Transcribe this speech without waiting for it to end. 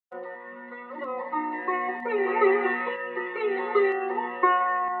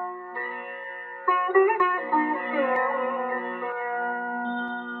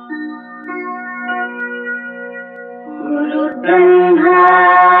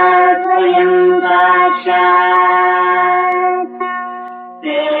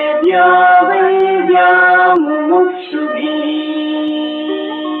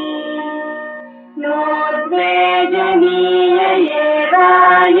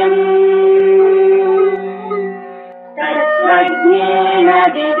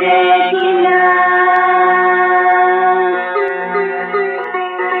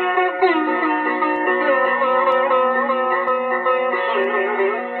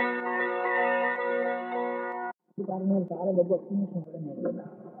కారణాలు చాలా పెద్ద ఎక్స్ప్లెనేషన్ కూడా నేను కదా.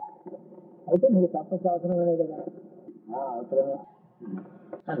 అయితే మీకు తపస్సు అవసరమే కదా, అవసరమే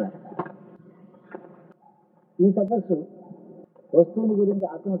అన్నారు. ఈ తపస్సు వస్తువుని గురించి,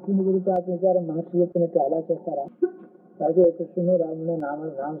 ఆత్మవస్తువుని గురించి ఆత్మవిచారం మహర్షి చెప్పినట్టు అలా చేస్తారా? అయితే కృష్ణుడు రాముడు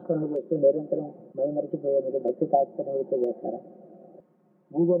నామస్మరణ చేస్తూ నిరంతరం మరిచిపోయే మీద భక్తి తాత్పర్యంతో చేస్తారా?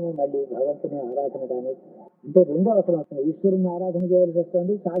 మీదనే మళ్ళీ భగవంతుని ఆరాధన కానీ అంటే రెండో అవసరం వస్తుంది. ఈశ్వరుని ఆరాధన చేయవలసి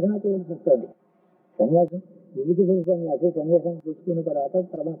వస్తుంది, సాధన చేయవలసి వస్తుంది. సన్యాసం వివిధ సన్యాసి సన్యాసం పుచ్చుకున్న తర్వాత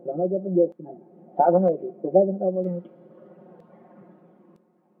ప్రణవజపం చేస్తున్నాడు. సాధన ఏంటి? ఉపాసన కాకపోవడం ఏంటి?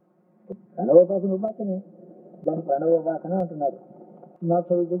 ప్రణవోపాసన ఉపాసనే, దాన్ని ప్రణవోపాసన అంటున్నారు. మోక్ష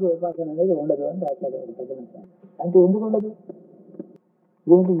విద్యకు ఉపాసన అనేది ఉండదు అని రాశాడు భగవంతుడు. అంటే ఎందుకు ఉండదు?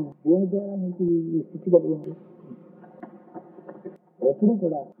 దేని ద్వారా మీకు ఈ స్థితి కలిగింది? ఎప్పుడు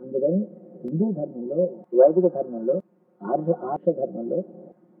కూడా అందుకని హిందూ ధర్మంలో, వైదిక ధర్మంలో, ఆర్ష ధర్మంలో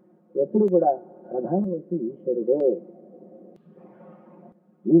ఎప్పుడు కూడా ప్రధాన వస్తువు ఈశ్వరుడే.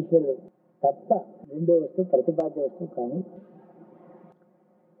 ఈశ్వరుడు తప్ప రెండో వస్తువు ప్రతిపాద్య వస్తువు. కానీ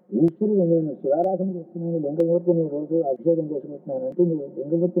ఈశ్వరుడు నేను శివారాధన చేస్తున్నాను, లింగమూర్తిని రోజు అభిషేకం చేసుకుంటున్నాను అంటే నువ్వు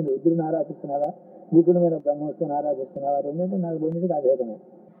లింగమూర్తిని రుద్రుని ఆరాధిస్తున్నావా, నిపుణమైన బ్రహ్మవస్తువుని ఆరాధిస్తున్నావా? రెండింటి నాకు రెండింటికి అభేదమే.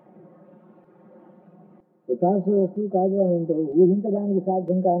 ఉపాస వస్తువు కాదు అని అంటే ఊహించడానికి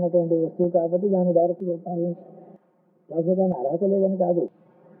సాధ్యం కానటువంటి వస్తువు కాబట్టి దాన్ని డైరెక్ట్గా ఉపాసించడానికి అర్హత లేదని కాదు,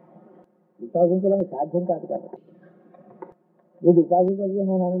 ఉపాసించడానికి సాధ్యం కాదు కాబట్టి. ఇది ఉపాసించడం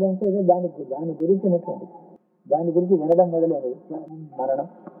మనం అనుభవించే దాని గురించినటువంటి దాని గురించి వినడం మొదలైనది మరణం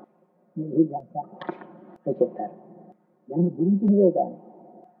చెప్తారు. దాని గురించినదే కానీ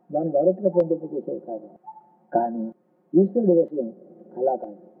దాన్ని డైరెక్ట్గా పొందింపజేసేది కాదు. కానీ ఈశ్వరుడి విషయం అలా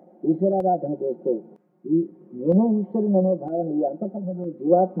కాదు. ఈశ్వరారాధన చేస్తే నేనే ఈశ్వరుని అనే భావన ఈ అంతఃకరణలో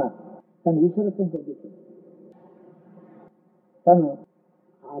జీవాత్మ తన ఈశ్వరత్వం పొందుతుంది. తను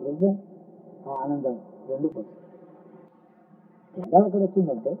ఆ రూపం, ఆ ఆనందం రెండు పొందుతుంది. ఎలా అక్కడ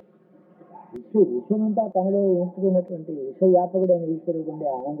వచ్చిందంటే విశ్వమంతా తనలో ఉంచుకున్నటువంటి విశ్వవ్యాపకుడైన ఈశ్వరుడు ఉండే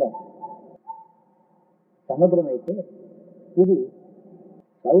ఆనందం సముద్రమైతే ఇది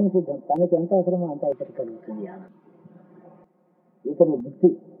స్వయం సిద్ధం. తనకి ఎంత అవసరమో అంత ఇతరు కలుగుతుంది ఆనందం. ఇతరుల ముక్తి,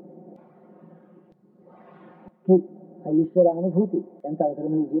 ఆ ఈశ్వర అనుభూతి ఎంత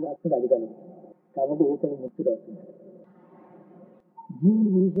అవసరమో ఈ జీవాత్మకు అది కలుగుతుంది. కాబట్టి ఇతరులు ముక్తుడు అవుతుంది.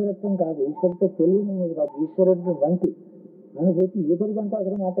 జీవుడికి ఈశ్వరత్వం కాదు, ఈశ్వరుతో తెలియనేది కాదు, ఈశ్వరుడు వంటి అనుభూతి ఇతరులకు ఎంత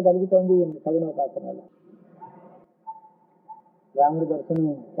అవసరం అంత కలుగుతోంది సగుణోపాసన వల్ల. రాముడి దర్శనం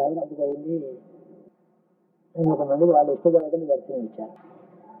శివరాత్రికి అయింది. 8 మందికి వాళ్ళ ఇష్టదేవతని దర్శనం ఇచ్చారు.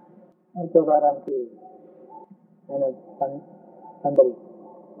 వారానికి ఆయన అందరి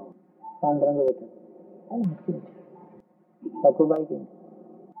పాండురంగ పెట్టారు. అని ముక్తి ఇచ్చారు. తక్కువ బాయికి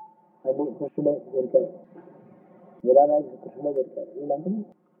మళ్ళీ కృష్ణుడే దొరికారు, మీరాబాయికి కృష్ణుడే దొరికారు. వీళ్ళంతా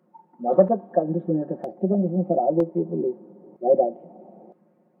మొదట condition, first condition for all these people is వైరాగ్యం.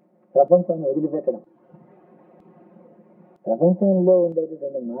 ప్రపంచాన్ని వదిలిపెట్టడం, ప్రపంచంలో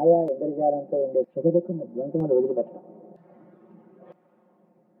ఉండేటువంటి మాయా ఇంద్రజాలంతో ఉండే సుఖదుఖం ద్వంద్వములు వదిలిపెట్టడం.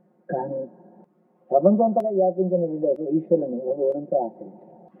 కానీ ప్రపంచంతగా వ్యాపించిన ఈశ్వరుని ఒక ఊరంతో ఆశ్రయించారు.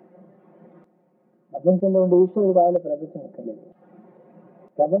 ప్రపంచంలో ఉండే ఈశ్వరుడు కావాలి, ప్రపంచం ఎక్కర్లేదు.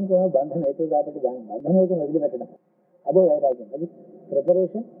 ప్రపంచం బంధం అవుతుంది కాబట్టి దాని బంధం అయితే వదిలిపెట్టడం, అదే వైరాగ్యం. అది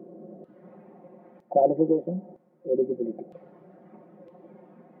ప్రిపరేషన్, క్వాలిఫికేషన్, ఎలిజిబిలిటీ.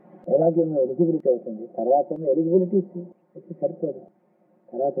 వైరాగ్యం ఎలిజిబిలిటీ అవుతుంది, తర్వాత ఎలిజిబిలిటీ వచ్చి సరిపోదు,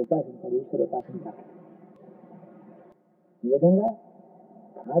 తర్వాత ఉపాసించాలి, ఈశ్వర ఉపాసించాలి. ఈ విధంగా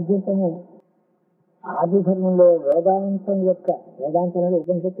ఆద్యంతము ఆది ధర్మంలో వేదాంతంలో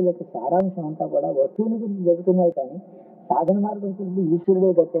ఉపనిషత్తుల యొక్క సారాంశం అంతా కూడా వస్తువుని గురించి చెబుతున్నాయి. కానీ సాధన మార్గం గురించి ఈశ్వరుడే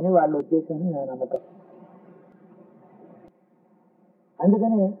గట్టని వాళ్ళ ఉద్దేశాన్ని నా నమ్మకం.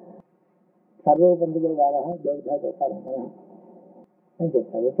 అందుకని సర్వే బంధువులు కాదా బౌద్ధ గోపాలం అని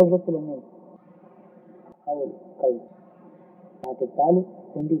చెప్తారు. ఉపనిషత్తులన్నీ కవులు కవులు వాటి పాలు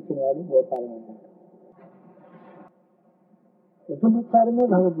తిండి ఇచ్చిన వాడు గోపాలం అంటారు. ఉపనిషత్తులనే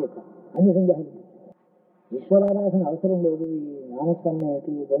భగవద్గీత అన్ని సందేహాలు. ఈశ్వరారాధన అవసరం లేదు, ఈ నామస్మరణ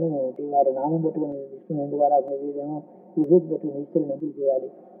ఏమిటి, ఈ గుణం ఏమిటి, వారి నామం పెట్టుకుని విష్ణుని ఎందుకు ఆరాధన, వీరేమో విభూతి పెట్టుకుని ఈశ్వరుని ఎందుకు చేయాలి,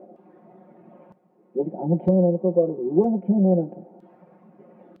 వీటికి అముఖ్యమని అనుకోకూడదు. ఇదే ముఖ్యమని నేను అంటాను.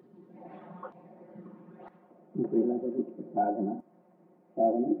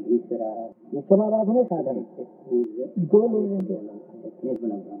 ఈశ్వరారాధనే సాధన. గోల్ ఏంటంటే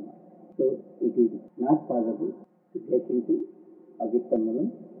so it is not possible to get into అవ్యక్తములు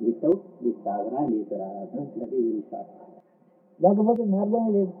without the Sadhana and ఈశ్వరారాధన. లేకపోతే మార్గమే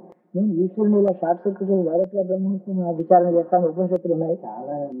లేదు. నేను ఈశ్వరుని ఇలా షార్ట్ సర్క్యూట్ డైరెక్ట్ గా బ్రహ్మహత్యం విచారణ చేస్తాను, ఉపనిషత్తులు ఉన్నాయి.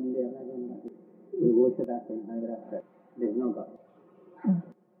 చాలా మంది అలాగే ఉన్నారు.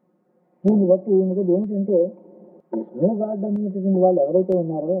 దీన్ని బట్టి ఏంటంటే స్నో గాడ్ అనేటటువంటి వాళ్ళు ఎవరైతే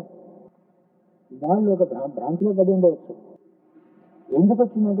ఉన్నారో వాళ్ళు ఒక భ్రాంతిలో పడి ఉండవచ్చు. ఎందుకు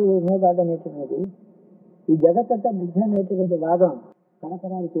వచ్చిందంటే స్నో గాడ్ అనేటటువంటిది ఈ జగత్తంతా మిథ్య అనేటటువంటి వాదం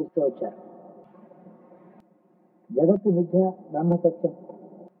తరతరాలు చేస్తూ వచ్చారు. జగత్తు మిథ్య, బ్రహ్మ సత్యం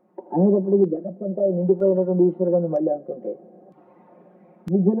అనేటప్పటికీ జగత్తంతా నిండిపోయినటువంటి ఈశ్వరుడు మళ్ళీ అనుకుంటే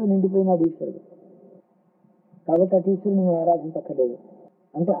మిథ్యలో నిండిపోయినాడు ఈశ్వరుడు. కాబట్టి అటు ఈశ్వరుని నువ్వు ఆరాధించక్కర్లేదు.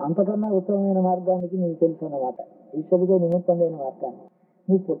 అంటే అంతకన్నా ఉత్తమమైన మార్గానికి నీకు తెలుసు అన్నమాట. ఈశ్వరుడితో నిమిత్తం లేని మార్గాన్ని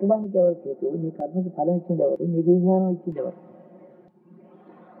నువ్వు పుట్టడానికి ఎవరు చేతు, నీ కర్మకి ఫలం ఇచ్చింది ఎవరు, నీకు ఈ జ్ఞానం ఇచ్చింది ఎవరు?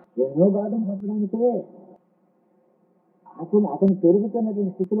 ఎన్నో బాధం చెప్పడానికే అతను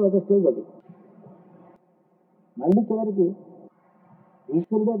పెరుగుతున్నటువంటి స్థితిలో ఒక స్టేజ్ అది. మళ్ళీ చివరికి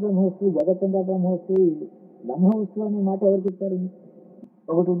ఈశ్వరుడే బ్రహ్మవస్తువు, జగత్తంతా బ్రహ్మవస్తువు, బ్రహ్మవస్తువు అనే మాట ఎవరు చెప్తారు?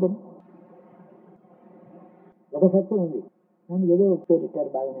 ఒకటి ఉందని ఒక సత్యం ఉంది, కానీ ఏదో పేరు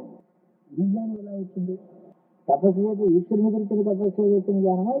ఇచ్చారు బాగానే. ఈ జ్ఞానం ఎలా వచ్చింది? తపస్సు చేస్తే ఈశ్వరుని గురించి తపస్సు చేసి వచ్చిన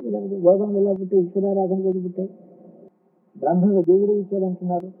జ్ఞానమా? ఇది లేకపోతే యోగం ఎలా పుట్టే ఈశ్వరారాధన చేసి పుట్టే బ్రహ్మ దేవుడే ఇచ్చాడు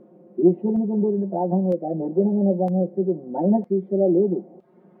అంటున్నారు. ఈశ్వరునికి ఉండేటువంటి ప్రాధాన్యత నిర్గుణమైన బ్రహ్మవస్తువుకి మైనస్ ఈశ్వర లేదు.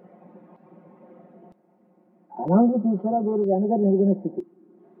 అనాంగ ఈశ్వర వేరు కనుక నిర్గుణ స్థితి,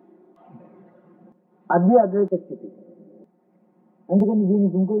 అద్వైత స్థితి. అందుకని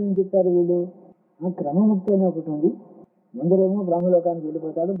దీనికి ఇంకో ఏం చెప్తారు వీళ్ళు, ఆ క్రమముక్తి అనే ఒకటి ఉంది. ముందరేమో బ్రహ్మలోకానికి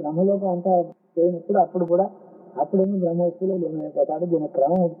వెళ్ళిపోతాడు, బ్రహ్మలోకం అంతా పోయినప్పుడు అప్పుడేమో బ్రహ్మవస్తువులో లీనమైపోతాడు. దీని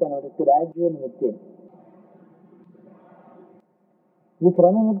క్రమముక్తి అని ఒకటి, గ్రాడ్యువల్ ముక్తి అని. ఈ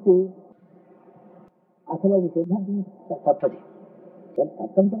క్రమముక్తి అసలు అది సిద్ధాంతం తప్పది.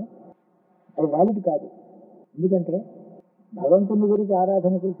 తప్పంటే అది వ్యాలిడ్ కాదు. ఎందుకంటే భగవంతుని గురించి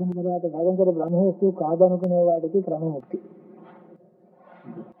ఆరాధన చేసిన తర్వాత భగవంతుడు బ్రహ్మవస్తువు కాదనుకునే వాడికి క్రమముక్తి.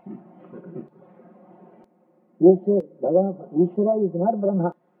 ఈశ్వర ఈజ్ నాట్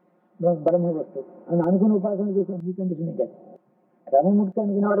బ్రహ్మవస్తువు అని అనుకుని ఉపాసన చేసిన ఈ కండిషన్ ఇంకా క్రమముక్తి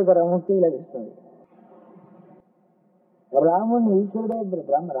అనుకునే వాడికి క్రమముక్తి లభిస్తుంది. రాముడిని ఈశ్వరుడే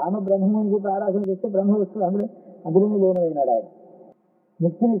రామ బ్రహ్మం అని చెప్పి ఆరాధన చేస్తే బ్రహ్మవస్తువు అందులోనే లీనమైనాడు. ఆయన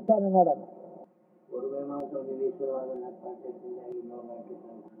ముక్తిని ఇస్తానన్నాడు.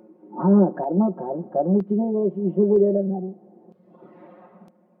 కర్మిచ్చిగా ఈశ్వరుడు లేడన్నారు,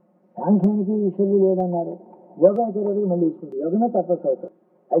 సాంఖ్యానికి ఈశ్వరుడు లేదన్నారు, యోగాచార్యుడికి మళ్ళీ ఈశ్వరుడు. యోగమే తపస్సు అవుతుంది.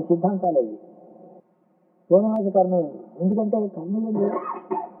 అది సిద్ధాంతాలు అవి. పూర్ణమాస కర్మ ఏంది? ఎందుకంటే కర్మ ఏంది?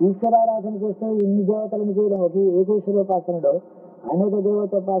 ఈశ్వరారాధన చేస్తూ ఇన్ని దేవతలను చేయడం ఏకేశ్వరోపాసనలో అనేక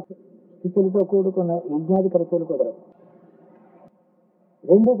దేవతోపాస స్థితులతో కూడుకున్న యజ్ఞాది క్రతువులు కుదరవు.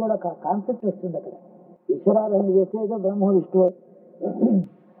 రెండు కూడా కాన్సెప్ట్ వస్తుంది అక్కడ. ఈశ్వరారాధన చేస్తే ఏదో బ్రహ్మ విష్ణువు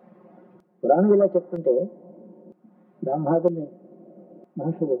పురాణం ఇలా చెప్తుంటే బ్రహ్మాదుల్ని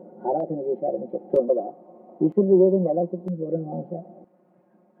మనుషులు ఆరాధన చేశారని చెప్తూ ఉండగా ఈశ్వరుడు లేదని ఎలా చెప్తుంది పూర్వం మహర్షి?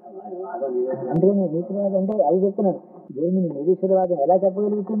 అందుకని ఈశ్వరవాదం అంటే అది చెప్తున్నాను. దేనిని నిరీశ్వరవాదం ఎలా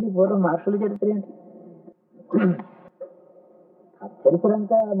చెప్పగలుగుతుంది? పూర్వం మహర్షుల చరిత్ర ఏంటి? ఆ చరిత్ర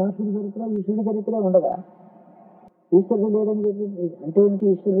అంతా మనుషుడి చరిత్ర, ఈశ్వరుడి చరిత్రే ఉండగా ఈశ్వరుడు లేదని చెప్పి అంటే ఏంటి?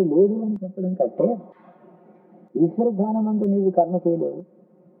 ఈశ్వరుడు లేదు అని చెప్పడం కంటే ఈశ్వర ధ్యానం అంటూ నీవు కర్మ చేయలేవు.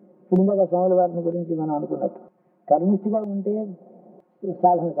 ఇప్పుడు ఇందాక స్వాముల వారిని గురించి మనం అనుకున్నట్టు కర్మిష్టిగా ఉంటే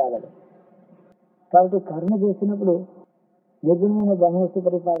సాధన సాగదు. కాబట్టి కర్మ చేస్తున్నప్పుడు నిర్గుణమైన బ్రహ్మవస్తు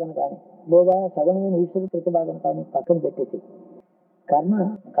ప్రతిపాదన కానీ లేదా సగుణమైన ఈశ్వర ప్రతిపాదన కానీ పక్కన పెట్టేసి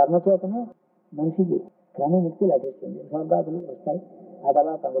కర్మ చేతనే మనిషికి క్రమముక్తి లభిస్తుంది. స్వర్గాదులు వస్తాయి, ఆ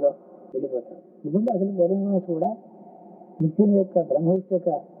తర్వాత అందులో వెళ్ళిపోతారు. నిజంగా అసలు పూర్వమీమాంస కూడా ముక్తిని యొక్క బ్రహ్మవస్తు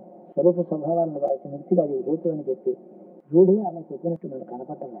యొక్క స్వరూప స్వభావాలను వారికి ముక్తికి అది హేతు అని చెప్పి రూఢిగా అలా చెప్పినట్టు మనకు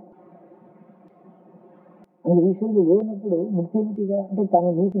కనపట్టలేదు. అది ఈశ్వరుడు లేనప్పుడు ముక్తి ఏమిటిగా అంటే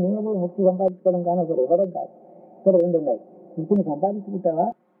నీకు నేనే ముక్తి సంపాదించుకోవడం కానీ ఒకరు ఇవ్వడం కాదు. ఇక్కడ రెండు ఉన్నాయి. ముక్తిని సంపాదించుకుంటావా,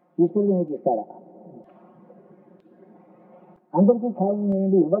 ఈశ్వరుడు నీకు ఇస్తాడా? అందరికీ ఖాయం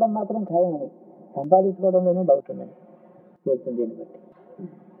ఏంటి? ఇవ్వడం మాత్రం ఖాయమని, సంపాదించుకోవడంలోనే డౌట్ ఉందని చెప్తుంది. దీన్ని బట్టి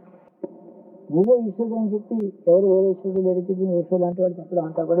నీవే ఈశ్వరుడు అని చెప్పి ఎవరు వేరే ఈశ్వరుడు లేడు చెప్పి ఈశ్వరుడు లాంటి వాడు చెప్పడం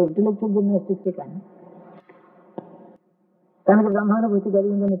అంతా కూడా ఇంటలెక్చువల్ జిమ్నాస్టిక్స్. కానీ తనకు బ్రహ్మానుభూతి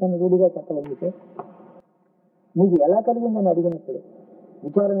కలిగిందని తను రూఢిగా చెప్పగలిగితే నీకు ఎలా కలిగిందని అడిగినప్పుడు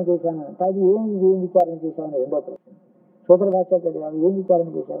విచారణ చేశాను అంటే అది ఏం విచారణ చేశావని రెండో ప్రశ్న. సూత్ర భాష్య చదివాను, ఏం విచారణ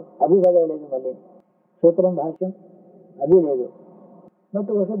చేశావు? అది చదవలేదు. మళ్ళీ సూత్రం భాష్యం అది లేదు. బట్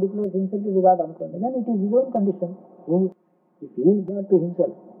ఒకసారి డిక్లేర్ హిమ్సెల్ఫ్ టు గాడ్ అనుకోండి, కానీ it is his own condition. It is God to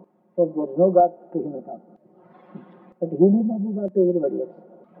himself, so there is no God to him at all. But he need not be God to everybody else.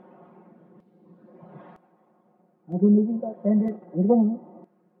 అది నిజంగా standard. అందుకని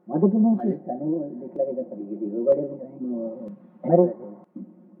మొదటి నుంచి తను declare చేస్తారు ఇది ఇవ్వబడేది మరి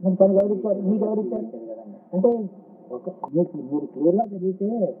మరి తనకు ఎవరిచ్చారు, మీకు ఎవరిచ్చారు అంటే ఒక మీరు క్లియర్గా చదివితే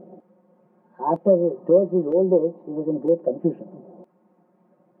after towards his old age he was in great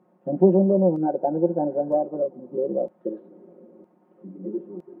కన్ఫ్యూజన్లోనే ఉన్నాడు. తన గురించి తన సందేహాలు కూడా క్లియర్గా తెలుసు.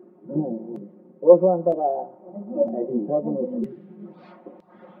 ఓషో అంటారా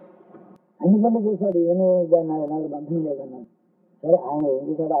అన్ని పనులు చేశాడు, ఇవన్నీ నాకు బంధం లేదన్నాడు. సరే ఆయన ఏం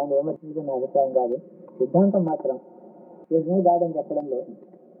చేశాడు, ఆయన విమర్శించిన అభిప్రాయం కాదు, సిద్ధాంతం మాత్రం చేసిన కాదని చెప్పడంలో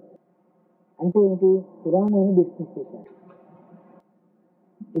అంటే ఏంటి, పురాణాన్ని డిస్కస్ చేశారు.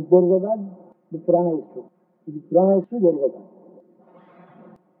 If there is a God the పురాణ ఇస్ ట్రూ, ఇది పురాణ is true, there is a God.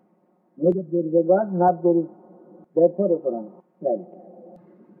 neither there is a God nor there is therefore a Purana. Right.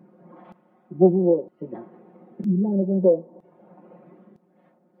 This is a సిద్ధాంతం. ఇలా అనుకుంటే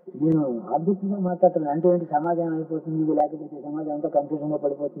నేను ఆబ్జెక్ట్గా మాట్లాడుతున్నాను. అంటే ఏంటి, సమాజం అయిపోతుంది, ఇది లేకపోతే సమాజం అంతా కన్ఫ్యూజన్లో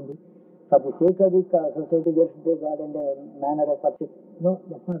పడిపోతుంది. For the sake of the society there should be God and manner of percept. No,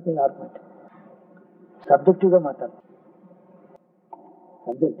 that's not my argument. సబ్జెక్టివ్గా మాట్లాడుతాను.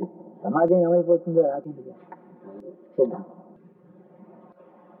 సబ్జెక్టివ్ సమాజం ఏమైపోతుందో రాకుండా సిద్ధాంతం.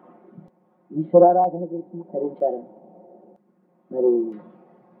 ఈశ్వరారాధన చేసి ధరించారని, మరి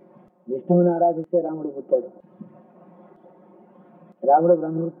విష్ణువుని ఆరాధిస్తే రాముడు పుట్టాడు, రాముడు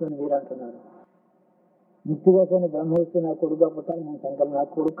బ్రహ్మవిష్ణుని మీరు అంటున్నారు. ముక్తి కోసం బ్రహ్మవిష్ణు నా కొడుకుగా పుట్టాలి, నేను సంకల్పం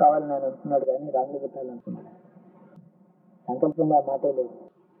నాకు కొడుకు కావాలని ఆయన అనుకున్నాడు, కానీ రాముడు పుట్టాలనుకున్నాడు. సంకల్పంగా ఆ మాటే లేదు.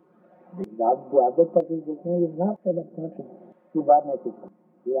 ఆబ్జెక్ట్ ఆఫ్ ఈజ్ నాట్ ఈ బార్న సిస్టమ్,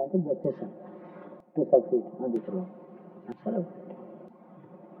 ఇదంటే జస్టిస్ టు సక్సీడ్ అని చెప్పారు. అసలు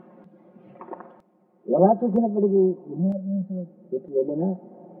ఎలా చూసినప్పటికీ ఎన్ని ఆర్గ్యుమెంట్స్ వెళ్ళినా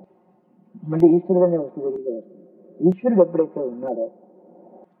మళ్ళీ ఈశ్వరుడనే వస్తువు దగ్గరికి వస్తుంది. ఈశ్వరుడు ఎప్పుడైతే ఉన్నాడో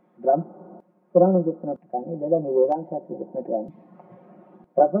పురాణం చెప్పినట్టు కానీ లేదా మీ వేదాంత శాస్త్రం చెప్పినట్టు కానీ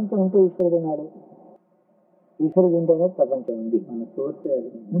ప్రపంచం ఉంటే ఈశ్వరుడు ఉన్నాడు, ఈశ్వరుడు ఉంటేనే ప్రపంచం ఉంది. మన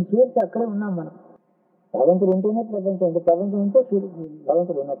సూర్యుడు అక్కడే ఉన్నాం మనం. భగవంతుడు ఉంటేనే ప్రపంచం ఉంది, ప్రపంచం ఉంటే సూర్యుడు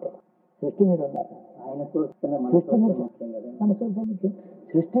భగవంతుడు ఉన్నట్టే. సృష్టి మీరు ఉన్నారు, ఆయన సృష్టి మీరు మన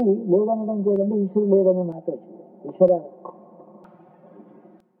సృష్టి లేదనడం చేదండి, ఈశ్వరుడు లేదనే మాట వచ్చింది. ఈశ్వర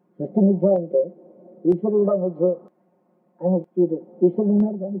సృష్టి మిథ్య అంటే ఈశ్వరుడు కూడా మిథ్య అని ఈశ్వరుడు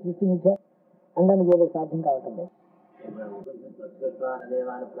ఉన్నాడు కానీ సృష్టి మిథ్య అనడానికి ఏదో సాధ్యం కావటం లేదు.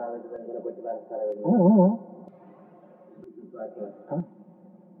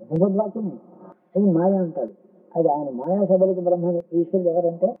 వాక్యమే అది మాయా అంటాడు. అది ఆయన మాయా సబలిత బ్రహ్మ. ఈశ్వరుడు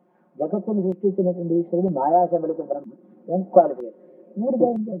ఎవరంటే జగత్తును సృష్టించినటువంటి ఈశ్వరుడు మాయా సబలిత బ్రహ్మ. ఎంత క్వాలిఫైర్ మూడుగా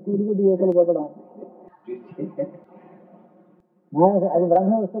ఇంకా తిరుగుడు ఏకలు పెట్టడం మాయా, అది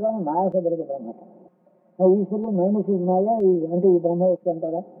బ్రహ్మ వస్తు కానీ మాయా సబలిత బ్రహ్మ. ఈశ్వరుడు మైనస్ ఈజ్ మాయా అంటే ఈ బ్రహ్మ వస్తు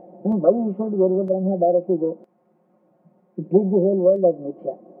అంటారా? వై ఈశ్వరుడు వెరుగు బ్రహ్మ direct go treat the whole world అది మిథ్య.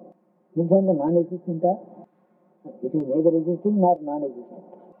 మిథ్య అంటే non ఎగ్జిస్టెంటా? It is neither existing not non existent.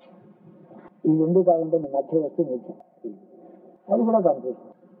 ఈ రెండు కాకుండా మధ్య వస్తువు మిథ్య, అది కూడా కన్ఫ్యూషన్.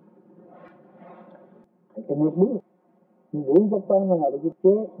 అల్టిమేట్లీ నువ్వేం చెప్తాను మనం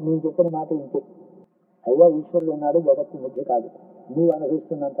అడిగితే నేను చెప్పిన మాట ఇంతే, అయ్యా ఈశ్వరుడు ఉన్నాడు, జగత్తు మిథ్య కాదు, నువ్వు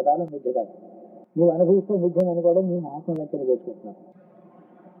అనుభవిస్తున్నంతకాలం మిథ్య కాదు. నువ్వు అనుభవిస్తూ మిథ్యను అనుకోవడం నేను ఆత్మవంచన చేసుకుంటున్నాను.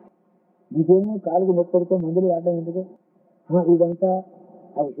 నీకేమో కాలుకి నొప్పి పెడితే మందులు వాడడం ఎందుకు? ఇదంతా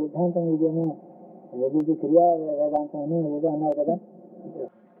అది సిద్ధాంతం, ఇదేమో ఏది క్రియా వేదాంతం అని ఏదో అన్నారు కదా,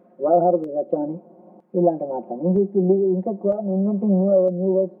 వ్యవహారిక సత్యం అని ఇలాంటి మాట్లాడు. ఇంకా ఇన్వెంటింగ్ న్యూ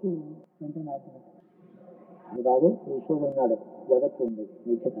వర్డ్స్ అది కాదు. ఈశ్వరుడు ఉన్నాడు, జగత్తు ఉంది,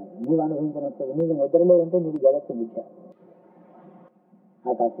 మిథ్య కాదు. నీవు అనుభవించినట్టు నీవు నిద్రలో ఉంటే నీకు జగత్తు మిథ్య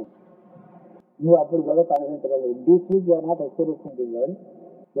ఆకాశం. నువ్వు అప్పుడు జగత్తు అనుభవించగలవు. Deep sleep you are not experiencing the world,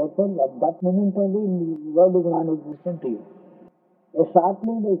 therefore at that moment only the world is non-existent to you. A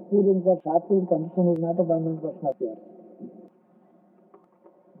short-lived experience or short-lived condition is not a permanent question of yours.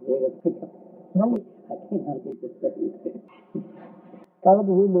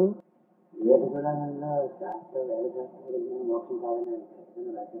 కాబట్టి వీళ్ళు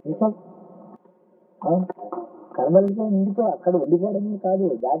కర్మలతో నిండిపో అక్కడ ఉండిపోవడమే కాదు,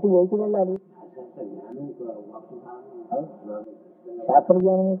 దాటి వేకి వెళ్ళాలి.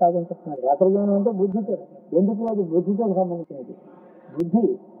 శాస్త్రజ్ఞానమే కాదని చెప్తున్నాడు. శాస్త్రజ్ఞానం అంటే బుద్ధితో. ఎందుకు? అది బుద్ధితో సంబంధించినది. బుద్ధి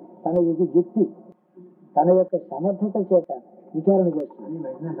తన యుక్తి తన యొక్క సమర్థత చేత విచారణ చేస్తుంది.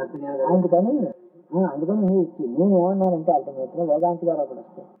 అందుకని నేను ఏమన్నానంటే అల్టిమేట్ గా వేదాంతి గారు అక్కడ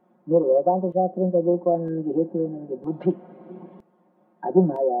వస్తే మీరు వేదాంత శాస్త్రం చదువుకోవడానికి హేతువైన బుద్ధి అది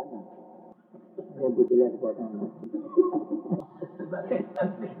మాయా అన్నారు. నేను బుద్ధి లేకపోవడం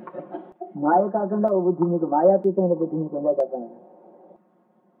మాయ కాకుండా ఓ బుద్ధి మీకు మాయాతీతమైన బుద్ధి మీకు ఉందా చెప్పండి.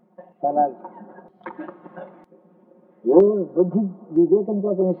 చాలా ఏ బుద్ధి వివేకం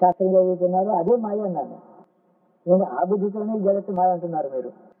చేత మీ శాస్త్రం చదువుతున్నారో అదే మాయ అన్నాను నేను. ఆ బుద్ధితోనే ఈ జగత్తు మాయ అంటున్నారు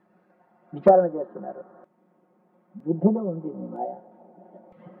మీరు, విచారణ చేస్తున్నారు. బుద్ధిలో ఉంది మీ మాయ.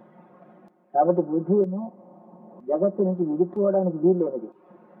 కాబట్టి బుద్ధి ఏమో జగత్తు నుంచి విడిపోవడానికి వీల్లేనిది.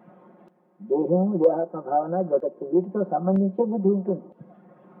 దేహం, దేహాత్మ భావన, జగత్తు వీటితో సంబంధించే బుద్ధి ఉంటుంది.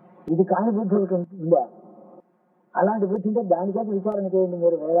 ఇది కాని బుద్ధి ఒకటి ఉందా? అలాంటి బుద్ధి ఉంటే దానిచేత విచారణ చేయండి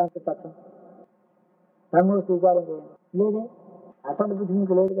మీరు. వేదాంత తత్వం, బ్రహ్మవస్తు విచారం చేయండి. లేదే, అసలు బుద్ధి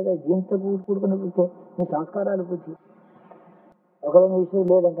మీకు లేదు కదా. దీంతో కూడుకున్న బుద్ధి మీ సంస్కారాలు బుద్ధి. ఒకవేళ ఈశ్వరుడు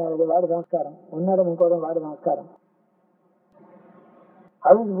లేదంటారు, అది వాడి సంస్కారం. ఉన్నాడని ఇంకోవడం వాడి సంస్కారం.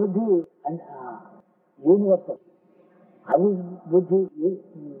 హౌ ఇస్ బుద్ధి అండ్ యూనివర్సల్? హౌ ఇస్ బుద్ధి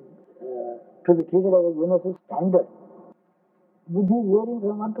to be treated as a universal standard? Buddhi is varying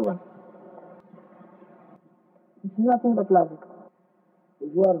from one to one. It's nothing but logic.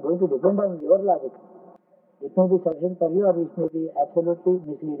 If you are going to depend on your logic, it may be sufficient for you or it may be absolutely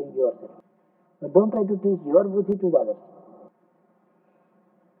misleading yourself. But don't try to teach your buddhi to the others.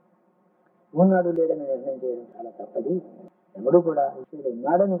 ఉన్నాడు లేడని నిర్ణయం చేయడం చాలా తప్పది. ఎవడు కూడా ఈశ్వరుడు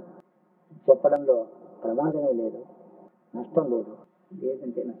ఉన్నాడని చెప్పడంలో ప్రమాదమే లేదు, నష్టం లేదు.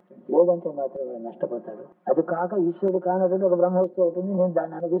 లేదంటే మాత్రం నష్టపోతాడు. అది కాక ఈశ్వరుడు కానటువంటి ఒక బ్రహ్మవస్తువు అవుతుంది, నేను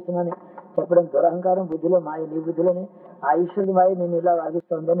దాన్ని అనుభవిస్తున్నాను చెప్పడం దురహంకారం. బుద్ధిలో మాయ, నీ బుద్ధిలోనే ఆ ఈశ్వరుడు మాయ నేను ఇలా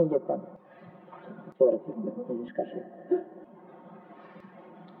వాగిస్తోందని నేను చెప్తాను. చివరికి నిష్కర్షణ.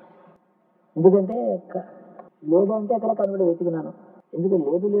 ఎందుకంటే లేదంటే అక్కడ కనబడి వెతికినాను.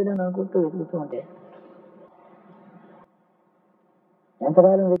 ఎందుకంటే లేదని అనుకుంటూ వెతుకుతూ ఉంటే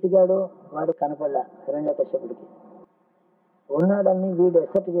ఎంతకాలం వెతికాడో వాడు కనపడలా. హిరణ్యకశ్యపుడికి ఉన్నాడని వీడు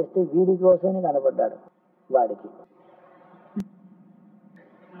ఎసెప్ట్ చేస్తే వీడి కోసమే కనపడ్డాడు వాడికి.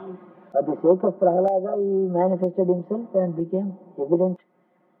 At the sake of Prahlada, he manifested himself and became evident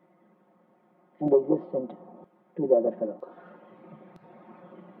and existent to the other fellow.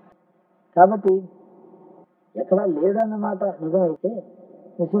 కాబట్టి ఎక్కడ లేడన్నమాట నిజమైతే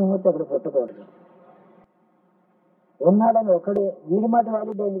నృసింహమూర్తి అక్కడ పుట్టకూడదు. ఉన్నాడని ఒకడే వీడి మాట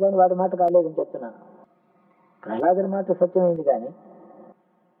వ్యాలిడ్ అయింది కానీ వాడి మాట కాలేదని చెప్తున్నాను. ప్రహ్లాదుడి మాట సత్యమైంది కానీ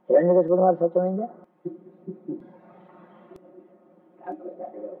హిరణ్యకశిపుడి మాట సత్యమైందా?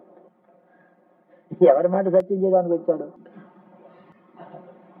 ఎవరి మాట సత్యం చేయడానికి వచ్చాడు?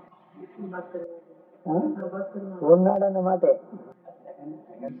 ఉన్నాడన్న మాటే.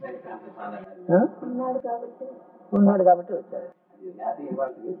 ఉన్నాడు కాబట్టి వచ్చాడు.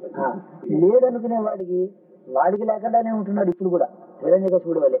 లేడనుకునే వాడికి లేకుండానే ఉంటున్నాడు ఇప్పుడు కూడా.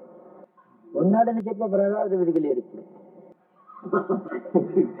 హిరణ్యకశిపుడి వలె ఉన్నాడని చెప్పే ప్రహ్లాదుడు వీడికి లేడు ఇప్పుడు.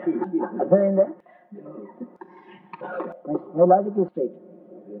 అర్థమైందా? My logic is straight.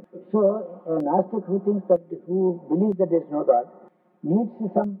 So a Gnostic who believes that there is no God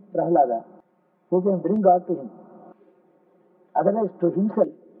needs some Prahlada who can bring God to him. Otherwise to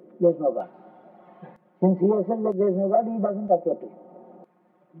himself there is no God. Since he has said that there is no God, he doesn't appear to him.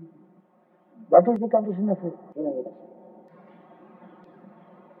 That is the condition of Hiranyakashipu.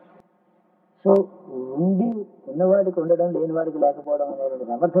 So ఉన్నవాడికి ఉండడం, లేనివాడికి లేకపోవడం అనేటువంటి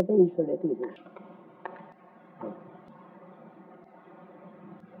సమర్థత ఈశ్వరుడు యొక్క విశేషం.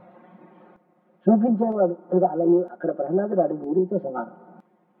 చూపించేవాడు అలా. అక్కడ ప్రహ్లాదుడు అడిగి గురువుతో సమానం.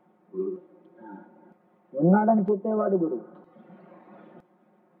 ఉన్నాడని చెప్పేవాడు గురువు.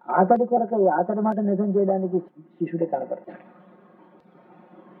 అతడి కొరకు అతడి మాట నిజం చేయడానికి శిష్యుడే కనపడతాడు.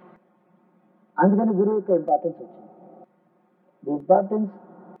 అందుకని గురువు యొక్క ఇంపార్టెన్స్ వచ్చింది. The importance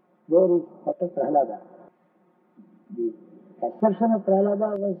there is that of Prahlada. The assertion of Prahlada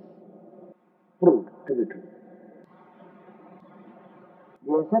was proved to be true.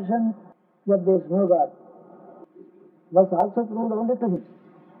 The assertion that there is no God was also proved only to him.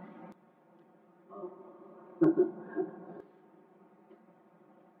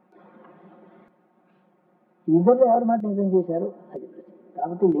 ఇద్దరు ఎవరి మాట నిజం చేశారు అది ప్రశ్న.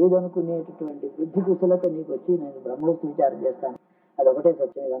 కాబట్టి లేదనుకునేటటువంటి బుద్ధి కుశలత నీకు వచ్చి నేను బ్రహ్మవస్తు విచారం చేస్తాను, అది ఒకటే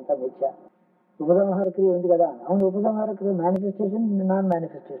సత్యం, ఇదంతా మిథ్య. ఉపసంహార క్రియ ఉంది కదా. అవును, ఉపసంహార క్రియ manifestation, non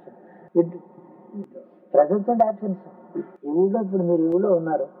manifestation, with presence and absence. ఈ ఊళ్ళో ఇప్పుడు మీరు ఈ ఊళ్ళో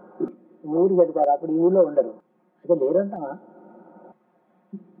ఉన్నారు, ఊరికి వెళ్తారు, అప్పుడు ఈ ఊళ్ళో ఉండరు. అదే లేరంటావా?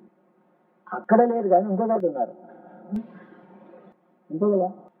 అక్కడ లేరు కానీ ఇంకో చోట ఉన్నారు, అంతే కదా.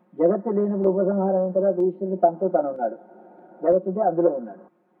 జగత్తు లేనప్పుడు ఉపసంహారం అయిన తర్వాత ఈశ్వరుడు తనతో తను ఉన్నాడు, జగత్తుతే అందులో ఉన్నాడు.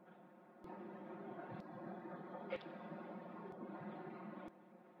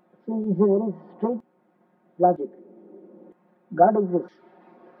 So it's a very straight logic. God exists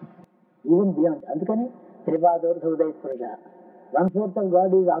even beyond. అందుకని త్రిపాదోర్ధ ఉదయ పురుష. 1/4 of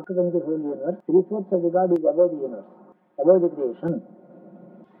God is occupying the whole universe. 3/4 of the God is above the universe, above the creation.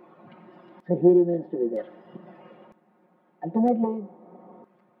 So he remains to be there. Ultimately,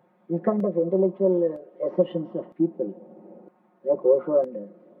 this kind of intellectual assertions of people, like Osho and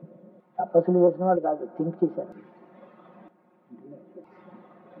తపస్సులు చేసిన వాళ్ళు కాదు, think చేశారు.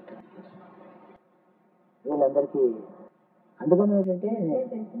 వీళ్ళందరికీ అందుకని ఏంటంటే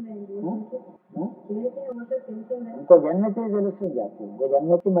ఇంకో జన్మెత్తే తెలుస్తుంది అప్పుడు. ఇంకో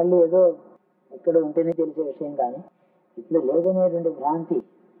జన్మెత్తి మళ్ళీ ఏదో ఇక్కడ ఉంటేనే తెలిసే విషయం, కానీ ఇప్పుడు లేదనేటువంటి భ్రాంతి,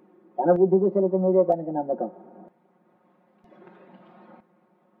 తన బుద్ధి కుశలత మీదే తనకి నమ్మకం.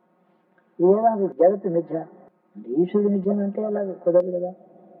 ఇదేదో జగత్తు మిథ్య అంటే ఈశ్వరుడు మిథ్య అంటే అలా కుదరదు కదా.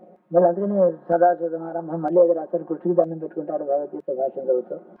 మళ్ళీ అందుకని సదాశివసమారంభం మళ్ళీ ఏదో అసలు కృష్ణుడికి దండం పెట్టుకుంటారు భగవద్గీత భాషను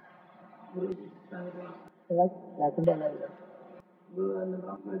చదువుతూ, లేకుంటే అలా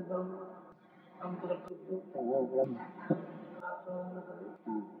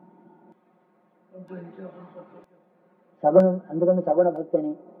సగుణ, అందుకని సగుణ భక్తి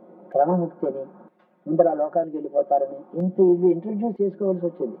అని, క్రమముక్తి అని, ముందర ఆ లోకానికి వెళ్ళిపోతారని ఇంత ఇది ఇంట్రడ్యూస్ చేసుకోవాల్సి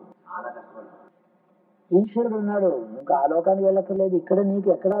వచ్చింది. ఈశ్వరుడు ఉన్నాడు, ఇంకా ఆ లోకానికి వెళ్ళక్కర్లేదు, ఇక్కడ నీకు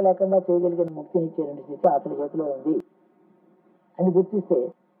ఎక్కడా లేకుండా చేయగలిగిన ముక్తిని ఇచ్చేటువంటి స్థితి అతని చేతిలో ఉంది అని గుర్తిస్తే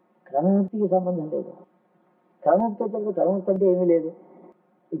క్రమముక్తికి సంబంధం లేదు. క్రమముక్తి వచ్చేది, క్రమముక్తి అంటే ఏమీ లేదు,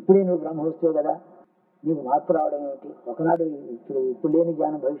 ఇప్పుడే నువ్వు బ్రహ్మవస్తువే కదా, నీకు మార్పు రావడం ఏమిటి, ఒకనాడు ఇప్పుడు లేని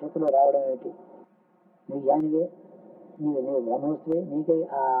జ్ఞానం భవిష్యత్తులో రావడం ఏమిటి, నువ్వు జ్ఞానివే, నువ్వు బ్రహ్మవస్తువే, నీకే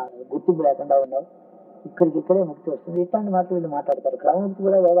ఆ గుర్తింపు లేకుండా ఉన్నావు, ఇక్కడికిక్కడే ముక్తి వస్తుంది, ఇట్లాంటి మాటలు వీళ్ళు మాట్లాడతారు. క్రమముక్తి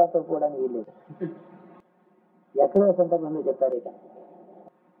కూడా వేదాంతం పోవడానికి వీల్లేదు. ఎక్కడో సందర్భంలో చెప్పారు, ఇక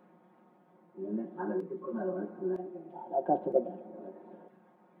చాలా కష్టపడ్డారు.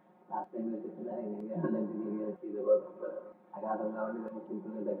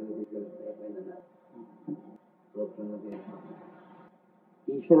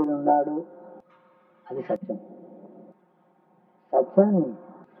 ఈశ్వరుడు ఉన్నాడు, అది సత్యం. సత్యాన్ని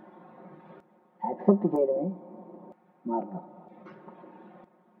యాక్సెప్ట్ చేయడమే మార్గం.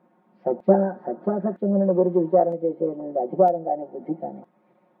 సత్యాసత్యములను గురించి విచారణ చేసేటువంటి అధికారం కానీ బుద్ధి కానీ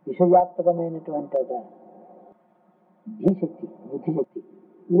విశ్వవ్యాప్తకమైనటువంటి ఒక ధీశక్తి, బుద్ధిశక్తి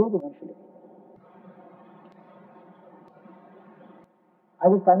లేదు మనుషులకి.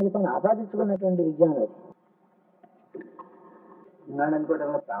 అది తనకి తను ఆపాదించుకున్నటువంటి విజ్ఞానం. అది ఉన్నాడు అనుకోవడం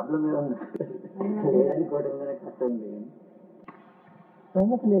ప్రాబ్లం ఏముంది, లేదనుకోవడం కష్టం లేదు.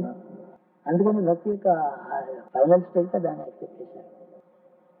 అందుకని భక్తి యొక్క ఫైనల్ స్టేజ్ దాన్ని యాక్సెప్ట్ చేశారు.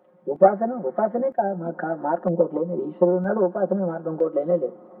 ఉపాసనే మార్గం ఇంకోటి లేనే, ఈశ్వరుడు ఉన్నాడు, ఉపాసనే మార్గం ఇంకోటి లేనే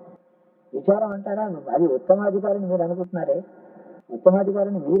లేదు. విచారం అంటారా, అది ఉత్తమాధికారిని మీరు అనుకుంటున్నారే,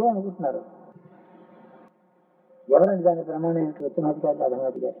 ఉత్తమాధికారిని మీరే అనుకుంటున్నారు. ఎవరండి దాని ప్రమాణం ఏమిటి? ఉత్తమాధికారి,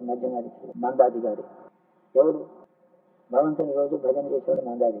 అధమాధికారి, మధ్యమాధికారి, మందాధికారి. ఎవడు భగవంతుని రోజు భజన చేసేవాడు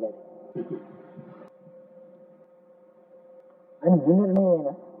మందాధికారి అని మీ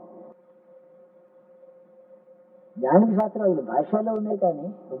నిర్ణయమైనా. దానికి శాస్త్రాలు భాషలో ఉన్నాయి కానీ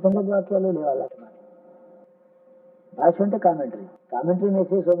ఉపనిషద్ వాక్యాలు లేవు అలాంటి మాట. భాష అంటే commentary may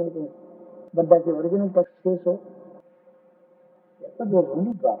say so many things, but does the original text say so? But they are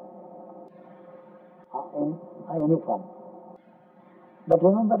only God in any form. But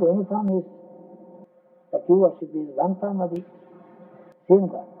remember, any form is that you worship is one form of the same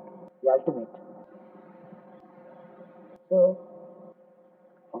God, the ultimate. So,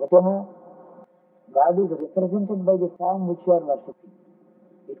 ఒకటేమో God is represented by the form which you are worshipping.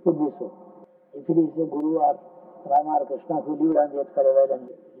 It could be so. If it is a Guru or Rama or Krishna who lived on the earth for a while and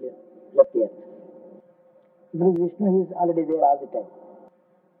left the earth. If it is Vishnu, he is already there all the time.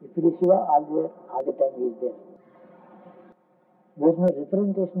 If it is Siva, all the time he is there. There is no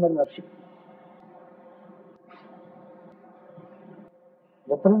representational worship.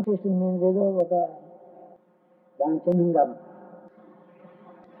 Representation means ఏదో ఒక దాని చిహ్నంగా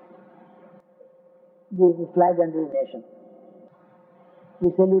the flag and the nation. We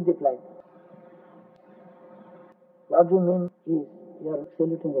salute the flag. What you mean is you are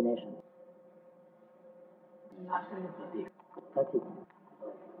saluting the nation.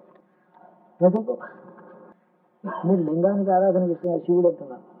 ప్రతీక మీరు లింగానికి ఆరాధన చేస్తున్నారు, శివుడు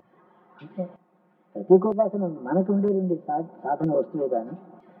అంటున్నారు. అంటే ప్రతీకోపాసన మనకు ఉండేది సాధన వస్తువే కానీ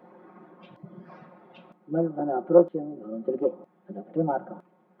మరి మన అప్రోచ్ ఏమి భగవంతుడికే, అదొకటే మార్గం.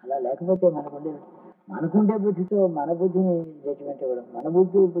 అలా లేకపోతే మనకుండే బుద్ధితో మన బుద్ధిని జడ్జిమెంట్ ఇవ్వడం, మన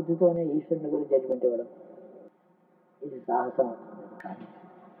బుద్ధితోనే ఈశ్వరుని గురించి జడ్జిమెంట్ ఇవ్వడం, ఇది సాహసం అవుతుంది. కానీ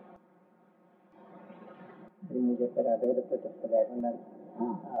మీరు చెప్పారు అభేదతో చెప్తారు లేకుండా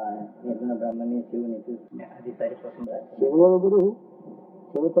నిర్గుణ బ్రహ్మని శివుని చూస్తుంది, అది సరిపోతుంది. శివుడే గురువు,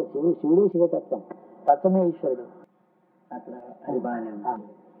 శివుడే శివతత్వం, తత్వమే ఈశ్వరుడు. అట్లా అది బాగానే ఉంది.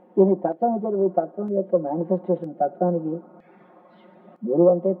 దీని తత్వం వచ్చేది తత్వం యొక్క మేనిఫెస్టేషన్. తత్వానికి గురువు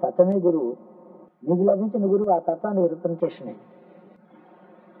అంటే తత్వమే గురువు, మీకు లభించిన గురువు ఆ తత్వాన్ని రిప్రజెంటేషన్.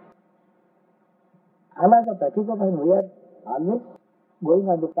 అలాగా ప్రతి ఒక్క we are always going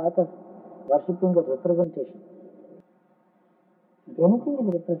on the path of worshipping the representation. Anything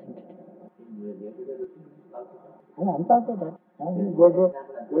is represented. అంతా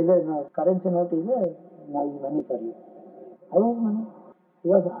currency note is money for you. How is money?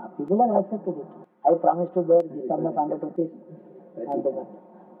 Because people have accepted it. I promise to bear the sum of 100 rupees and the money.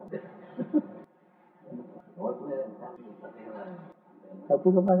 But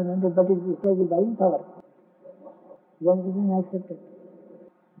it has the buying power. Then it is accepted.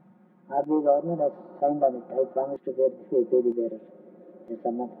 RBI government has signed on it. I promise to bear the pay the bearer the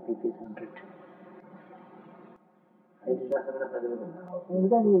sum of rupees 100.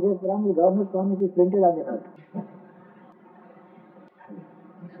 Because the government promise is printed on the note.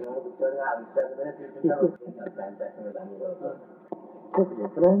 So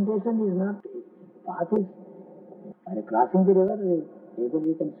representation is not, path is, by crossing the river, either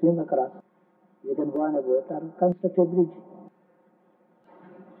you can swim across, you can go on a boat or construct a bridge.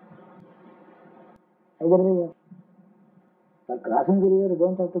 Either way, for crossing the river, you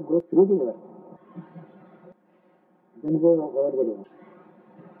don't have to go through the river. Then go over the river.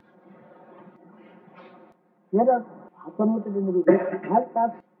 There are ఆత్మీయతలు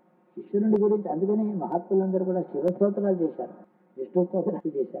ఈశ్వరుని గురించి. అందుకని మహాత్ములందరూ కూడా శివస్తోత్రాలు చేశారు, విష్ణు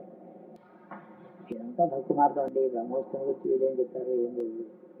స్తోత్రాలు చేశారు. ఇదంతా భక్తి మార్గం అండి. బ్రహ్మోత్సవం గురించి వీళ్ళేం చెప్పారు, ఏం లేదు,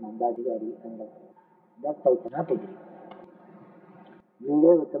 మందాధికారి అనడం, దట్ ఐ కెనాట్ అగ్రీ.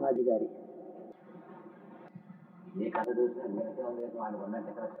 వీడే ఉత్తమాధికారి.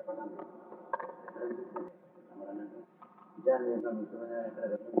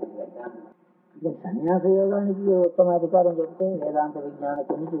 సన్యాస యోగానికి ఉత్తమాధికారం చెప్తే వేదాంత విజ్ఞాన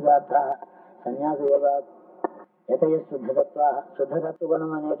పునిచిదార్థ సన్యాస యోగా యతయ శుద్ధతత్వ శుద్ధతత్వ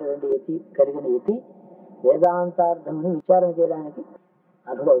గుణం అనేటువంటి యతి కలిగిన యతి వేదాంతార్థముని విచారణ చేయడానికి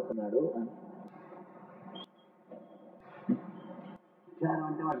అర్హుడవుతున్నాడు అని.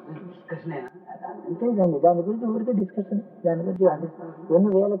 అంటే దాని గురించి ఊరికే డిస్కషన్, దాని గురించి ఎన్ని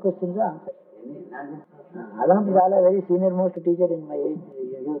వేల క్వశ్చన్స్ ఆన్సర్. అలాంటి చాలా very senior most teacher in my age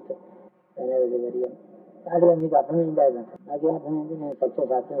youth. అడిగా మీకు అర్థమైంది అదంటే నాకేం అర్థమైంది, నేను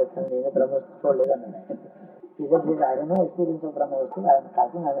సత్యశాస్త్రం చెప్తాను, నేను బ్రహ్మోత్సవం చూడలేదు అన్నాడు. Teacher please I don't know experience of Brahmotsavam, I'm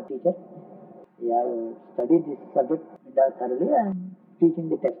talking as a teacher. I studied this subject thoroughly, I'm teaching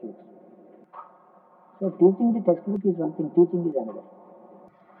the text books. So teaching the text book is one thing, teaching is another.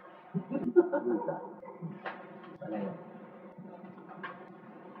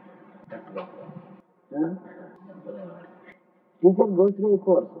 Teacher goes through a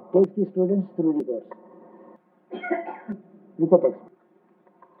course, takes the students through the course with a textbook.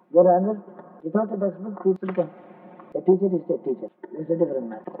 There are others, without a textbook, people can. A teacher is a teacher. It's a different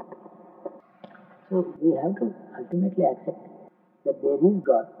matter. So we have to ultimately accept that there is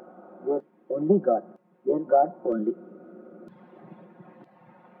God, there is only God, there is God only.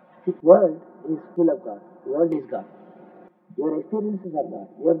 This world is full of God. The world is God. Your experiences are God.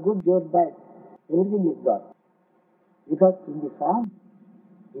 Your good, your bad, everything is God. Because in the form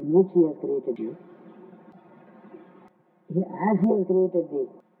in which He has created you, as He has created the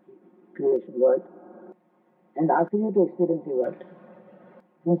creation world and asked you to experience the world,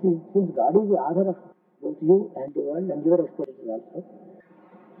 since God is the author of both you and the world and your experiences also,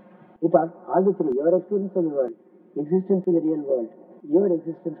 it all the three, your experience of the world, existence of the real world, your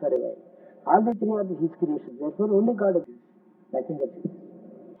existence for a while, all the three are His creations. Therefore only God exists, nothing exists.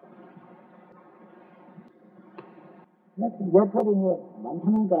 Therefore in your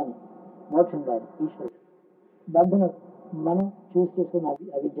బంధనం కానీ మోక్షం కానీ ఈశ్వరుడు. బంధనం మనం చూస్ చేసుకున్న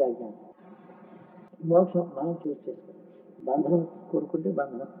అవిద్యాజ్ఞానం, మోక్షం మనం చూస్ చేసుకున్నాం. బంధనం కోరుకుంటే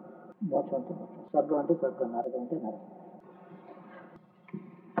బంధనం, మోక్షం అంటే మోక్షం, స్వర్గం అంటే స్వర్గం, నరకం అంటే నరకం.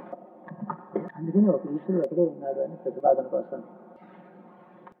 అందుకని ఒక ఈశ్వరుడు ఎక్కడే ఉన్నాడు అని ప్రతిపాదన కోసం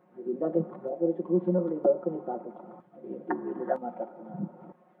అది ఇందాక లోపలికి కూర్చున్నప్పుడు ఈ వరకు నీకు ఆపొచ్చింది. అది ఏంటి వీళ్ళుగా మాట్లాడుతున్నాను.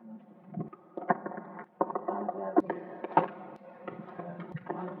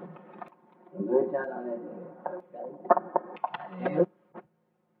 అనేది